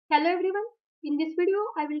Hello everyone, in this video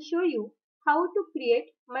I will show you how to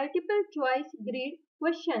create multiple choice grid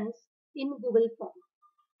questions in Google Form.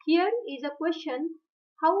 Here is a question,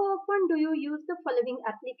 how often do you use the following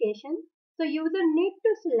application? So user need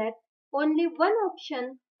to select only one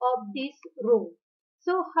option of this row.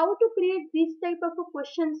 So how to create this type of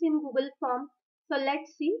questions in Google Form? So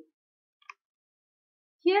let's see.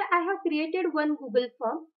 Here I have created one Google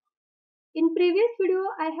Form. In previous video,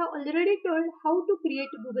 I have already told how to create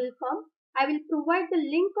a Google Form. I will provide the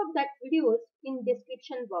link of that videos in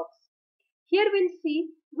description box. Here we'll see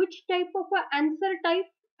which type of answer type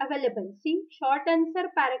available. See, short answer,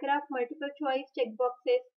 paragraph, multiple choice,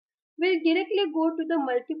 checkboxes. We'll directly go to the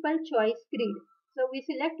multiple choice grid. So we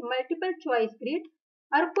select multiple choice grid.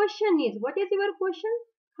 Our question is, what is your question?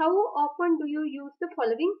 How often do you use the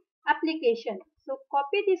following application? So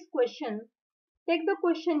copy this question, take the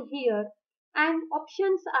question here, and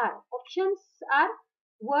options are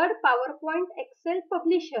Word, PowerPoint, Excel,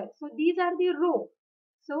 Publisher. So these are the row.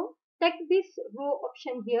 So take this row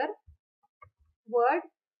option here, Word,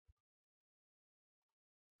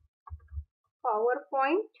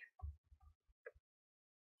 PowerPoint,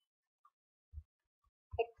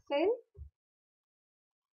 Excel,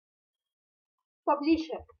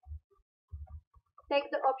 Publisher.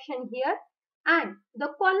 Take the option here, and the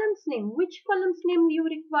columns name. Which columns name you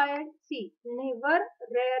required? See, never,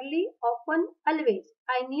 rarely, often, always.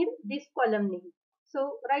 I need this column name.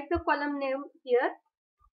 So write the column name here,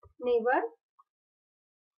 never,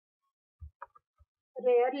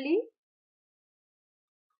 rarely,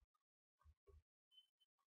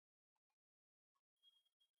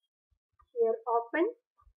 here often,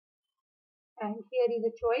 and here is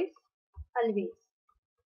a choice, always.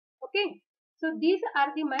 Okay, so these are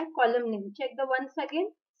the my column name. Check the once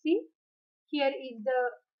again. See, here is the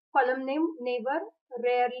column name, never,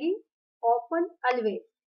 rarely, often, always.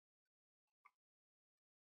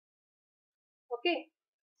 Okay,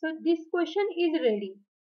 so this question is ready.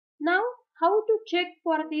 Now how to check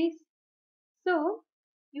for this? So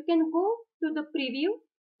you can go to the preview,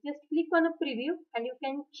 just click on a preview and you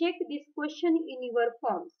can check this question in your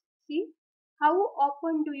forms. See, how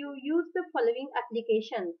often do you use the following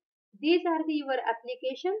application? These are the your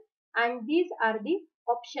application and these are the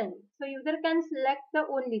options. So user can select the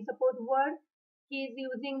only, suppose Word, he is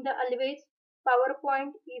using the always,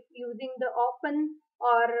 PowerPoint if using the often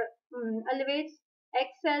or always,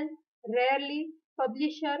 Excel, rarely,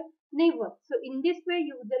 Publisher, never. So in this way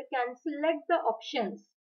user can select the options.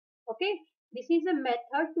 Okay, this is a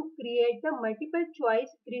method to create the multiple choice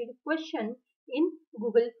grid question in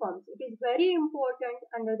Google Forms. It is very important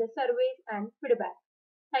under the surveys and feedback.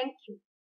 Thank you.